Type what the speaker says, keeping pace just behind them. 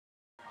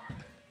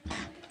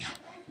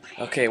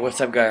Okay, what's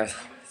up guys?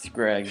 It's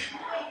Greg.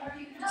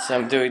 So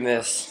I'm doing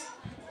this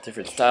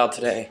different style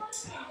today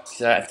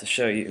because I have to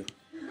show you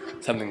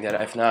something that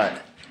I've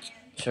not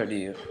showed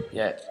you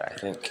yet, I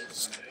think.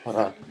 Hold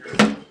on.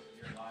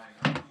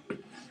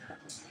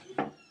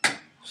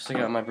 Just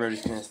got my Brodie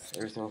Smith,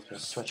 everything with my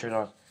sweatshirt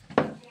on.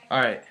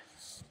 Alright.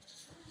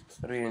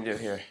 What are we gonna do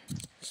here?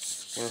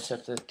 I'm gonna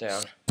set this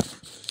down.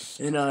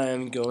 And I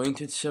am going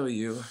to show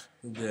you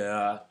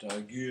that I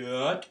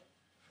get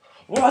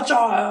what's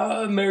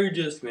up? Merry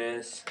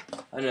Discmas.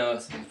 I know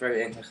it's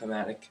very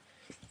anticlimactic,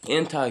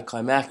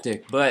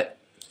 but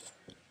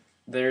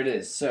there it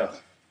is. So,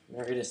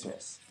 Merry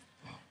Discmas.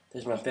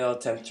 There's my failed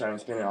attempt trying to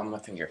spin it on my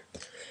finger.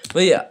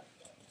 But yeah.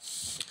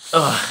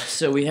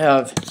 So we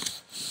have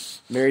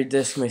Merry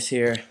Discmas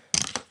here.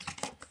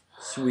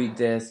 Sweet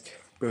disc.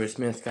 Brodie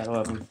Smith, gotta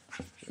love him.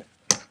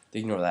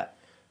 Ignore that.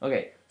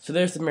 Okay, so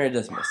there's the Merry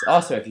Discmas.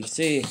 Also, if you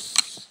see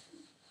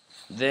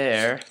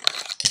there,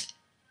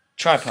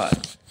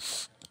 tripod.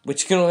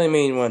 Which can only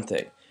mean one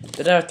thing.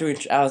 That I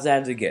was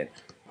at it again.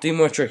 3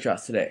 more trick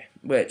shots today,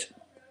 which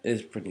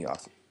is pretty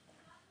awesome.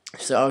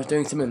 So I was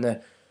doing some in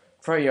the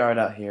front yard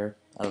out here.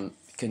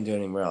 Couldn't do it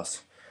anywhere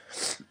else.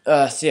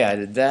 So yeah, I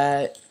did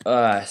that.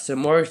 Some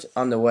more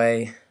on the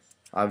way.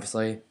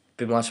 Obviously,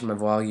 been watching my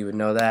vlog, you would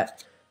know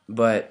that.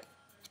 But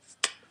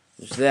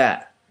there's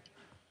that.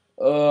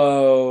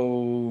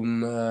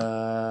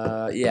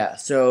 Yeah.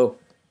 So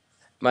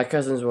my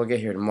cousins will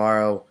get here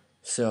tomorrow.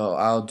 So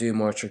I'll do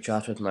more trick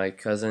shots with my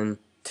cousin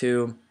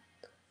too.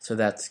 So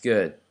that's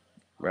good,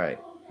 right?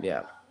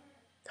 Yeah.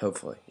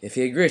 Hopefully, if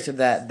he agrees to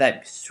that,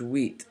 that'd be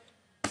sweet.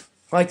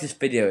 Like this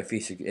video if he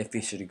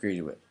should agree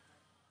to it.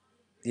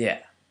 Yeah.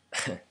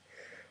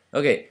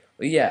 Okay.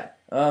 Well, yeah.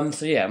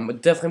 So yeah,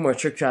 definitely more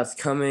trick shots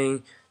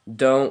coming.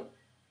 Don't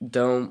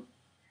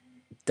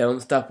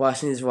stop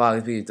watching these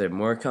vlogs because there are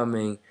more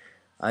coming.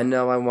 I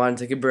know I want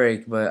to take a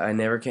break, but I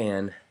never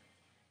can.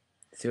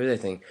 See what they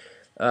think.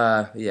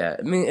 Yeah.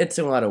 I mean, it's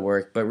a lot of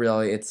work, but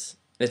really, it's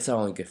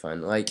all in good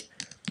fun. Like,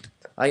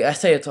 I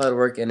say it's a lot of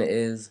work, and it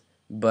is,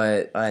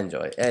 but I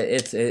enjoy it.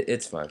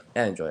 It's fun.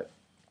 I enjoy it.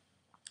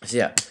 So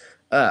yeah.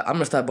 I'm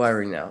gonna stop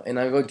blabbering now, and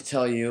I'm going to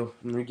tell you.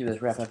 I'm gonna give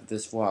this wrap up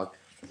this vlog.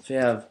 So we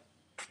have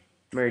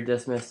Merry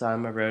Discmas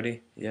signed by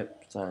Brodie.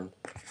 Yep, signed.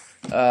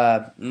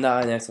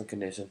 Not in excellent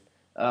condition.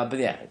 But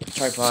yeah,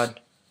 tripod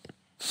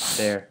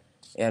there,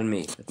 and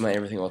me with my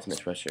Everything Ultimate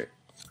sweatshirt.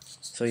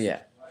 So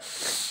yeah.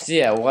 So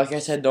yeah, well, like I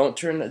said, don't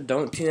tune out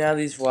of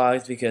these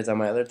vlogs because on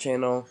my other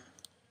channel,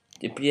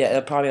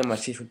 it'll probably on my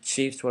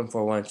Chiefs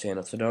 141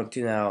 channel. So don't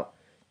tune out.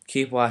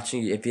 Keep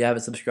watching. If you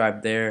haven't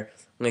subscribed there,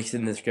 links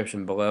in the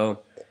description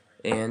below.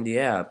 And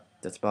yeah,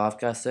 that's all I've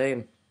got to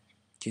say.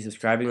 Keep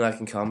subscribing,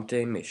 liking,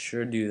 commenting. Make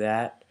sure to do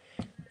that.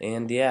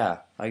 And yeah,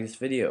 like this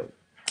video.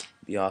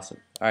 Be awesome.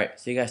 Alright,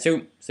 see you guys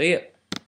soon. See ya.